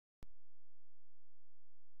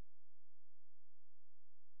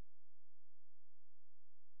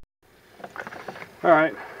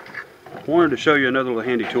Alright, wanted to show you another little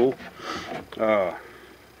handy tool.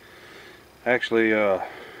 Actually,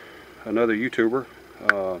 another YouTuber,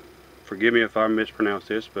 forgive me if I mispronounce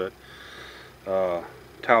this, but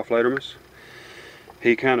Tao Fledermus,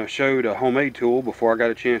 he kind of showed a homemade tool before I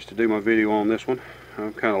got a chance to do my video on this one.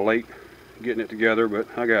 I'm kind of late getting it together, but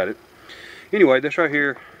I got it. Anyway, this right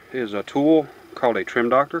here is a tool called a Trim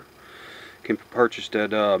Doctor. Can be purchased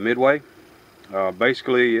at Midway.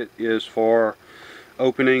 Basically, it is for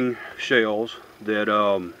opening shells that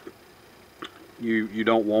you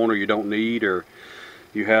don't want or you don't need, or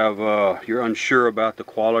you have you're unsure about the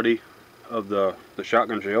quality of the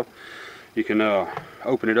shotgun shell. You can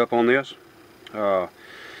open it up on this.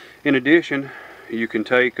 In addition, you can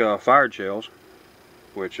take fired shells,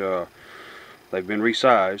 which they've been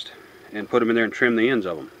resized, and put them in there and trim the ends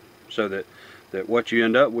of them, so that what you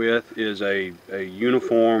end up with is a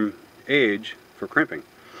uniform edge for crimping.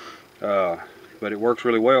 But it works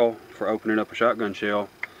really well for opening up a shotgun shell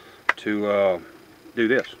to do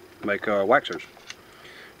this, make waxers.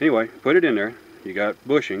 Anyway, put it in there. You got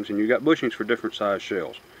bushings, and you got bushings for different size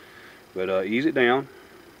shells. But ease it down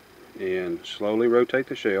and slowly rotate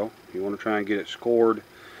the shell. You want to try and get it scored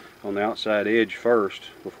on the outside edge first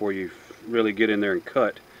before you really get in there and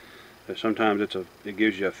cut. But sometimes it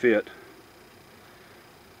gives you a fit.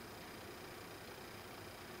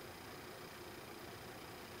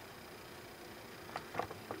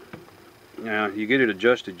 Now you get it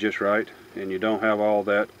adjusted just right, and you don't have all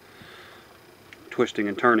that twisting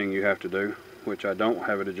and turning you have to do, which I don't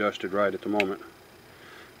have it adjusted right at the moment.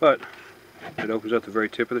 But it opens up the very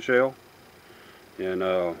tip of the shell and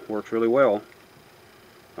works really well,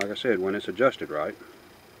 like I said, when it's adjusted right.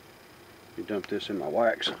 You dump this in my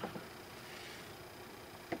wax.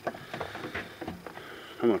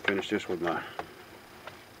 I'm going to finish this with my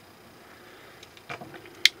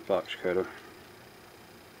box cutter.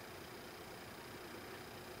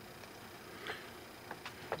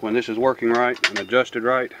 When this is working right and adjusted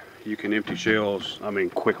right, you can empty shells,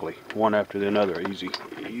 quickly, one after another,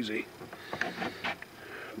 easy.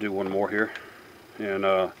 Do one more here. And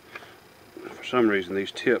for some reason these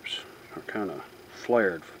tips are kind of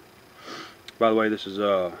flared. By the way, this is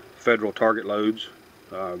Federal Target loads.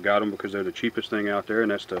 Got them because they're the cheapest thing out there, and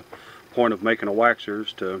that's the point of making a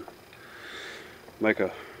waxers, to make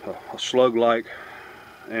a slug-like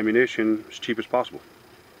ammunition as cheap as possible.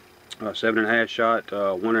 7.5 shot,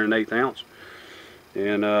 1 1/8 ounce,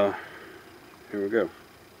 and here we go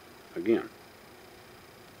again.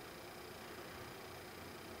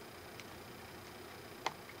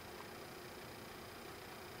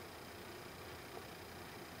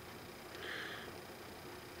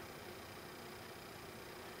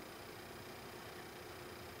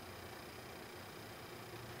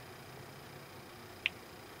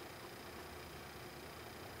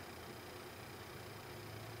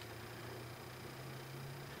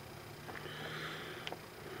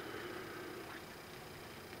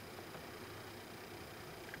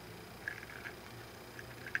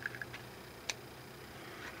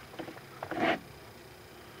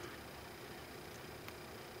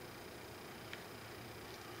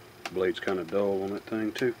 Blade's kind of dull on that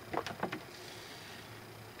thing too.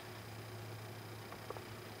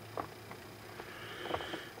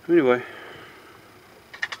 Anyway,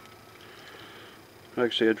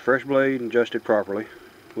 like I said, fresh blade and adjusted properly,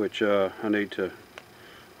 which I need to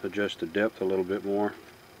adjust the depth a little bit more.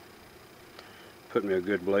 Put me a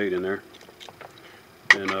good blade in there,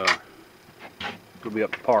 and it'll be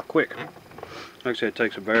up to par quick. Like I said, it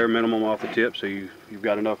takes a bare minimum off the tip, so you've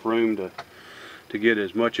got enough room to get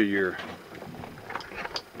as much of your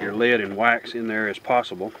lead and wax in there as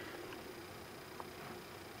possible.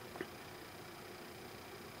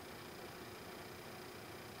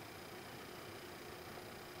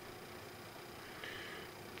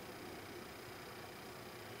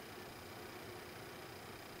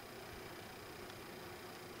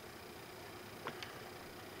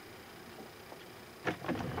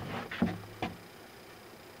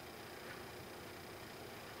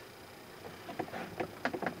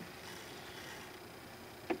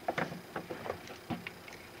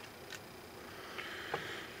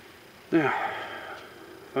 Now,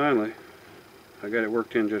 finally, I got it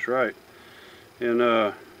worked in just right, and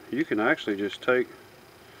you can actually just take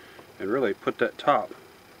and really put that top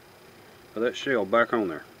of that shell back on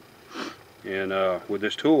there. And with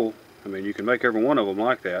this tool, you can make every one of them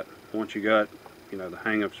like that once you got, the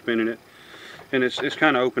hang of spinning it. And it's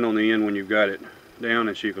kind of open on the end when you've got it down,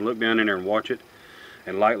 and so you can look down in there and watch it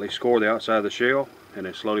and lightly score the outside of the shell, and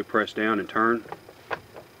then slowly press down and turn.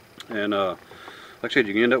 And like I said,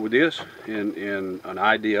 you can end up with this, and an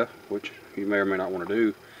idea, which you may or may not want to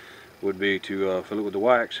do, would be to fill it with the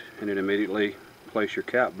wax and then immediately place your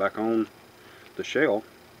cap back on the shell,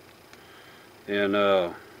 and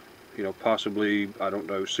you know, possibly, I don't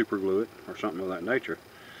know, super glue it or something of that nature,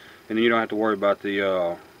 and then you don't have to worry about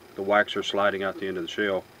the waxer sliding out the end of the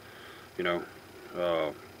shell. You know,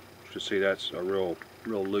 to see that's a real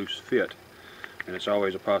loose fit, and it's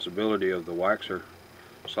always a possibility of the waxer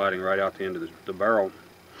sliding right out the end of the barrel,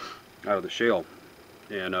 out of the shell,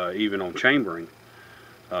 and even on chambering,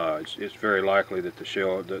 it's very likely that the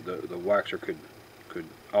shell, the waxer could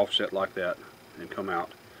offset like that and come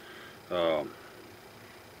out.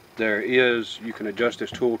 You can adjust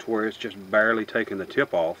this tool to where it's just barely taking the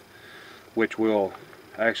tip off, which will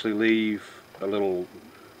actually leave a little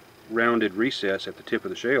rounded recess at the tip of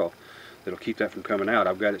the shell that'll keep that from coming out.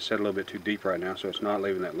 I've got it set a little bit too deep right now, so it's not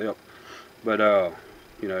leaving that lip, but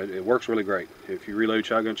you know, it works really great. If you reload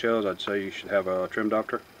shotgun shells, I'd say you should have a trim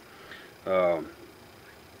doctor.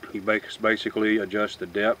 You basically adjust the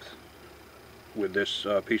depth with this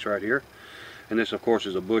piece right here, and this of course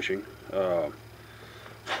is a bushing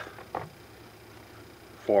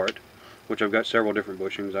for it, which I've got several different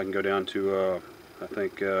bushings. I can go down to I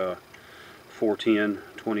think 410,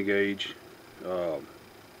 20 gauge,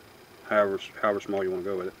 however small you want to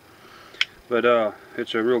go with it. But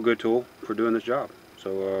it's a real good tool for doing this job,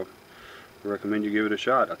 so I recommend you give it a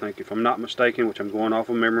shot. I think, if I'm not mistaken, which I'm going off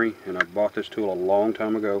of memory, and I bought this tool a long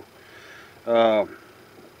time ago, I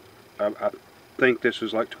think this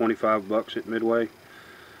is like 25 bucks at Midway.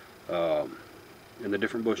 And the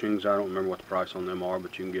different bushings, I don't remember what the price on them are,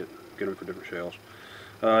 but you can get them for different shells.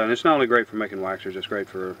 And it's not only great for making waxers, it's great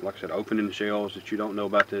for, like I said, opening the shells that you don't know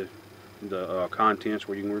about the contents,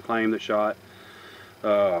 where you can reclaim the shot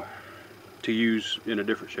to use in a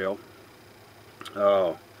different shell.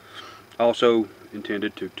 Also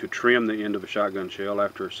intended to trim the end of a shotgun shell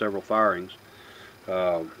after several firings.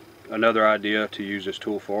 Another idea to use this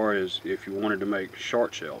tool for is if you wanted to make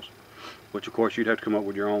short shells, which of course you'd have to come up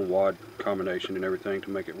with your own wad combination and everything to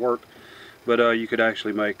make it work. But you could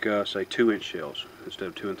actually make, say, 2-inch shells instead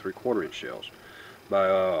of 2 3/4-inch shells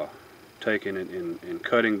by taking and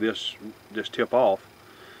cutting this tip off,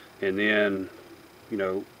 and then, you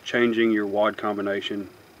know, changing your wad combination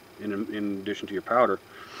in addition to your powder,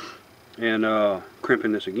 and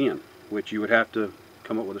crimping this again, which you would have to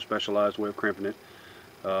come up with a specialized way of crimping it,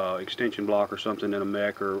 extension block or something in a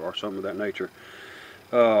mech or something of that nature.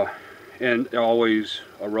 And always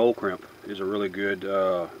a roll crimp is a really good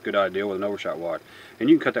idea with an overshot wad. And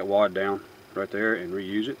you can cut that wad down right there and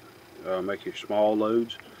reuse it, make your small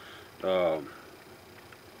loads.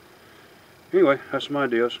 Anyway, that's some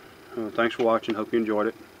ideas. Thanks for watching. Hope you enjoyed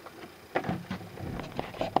it.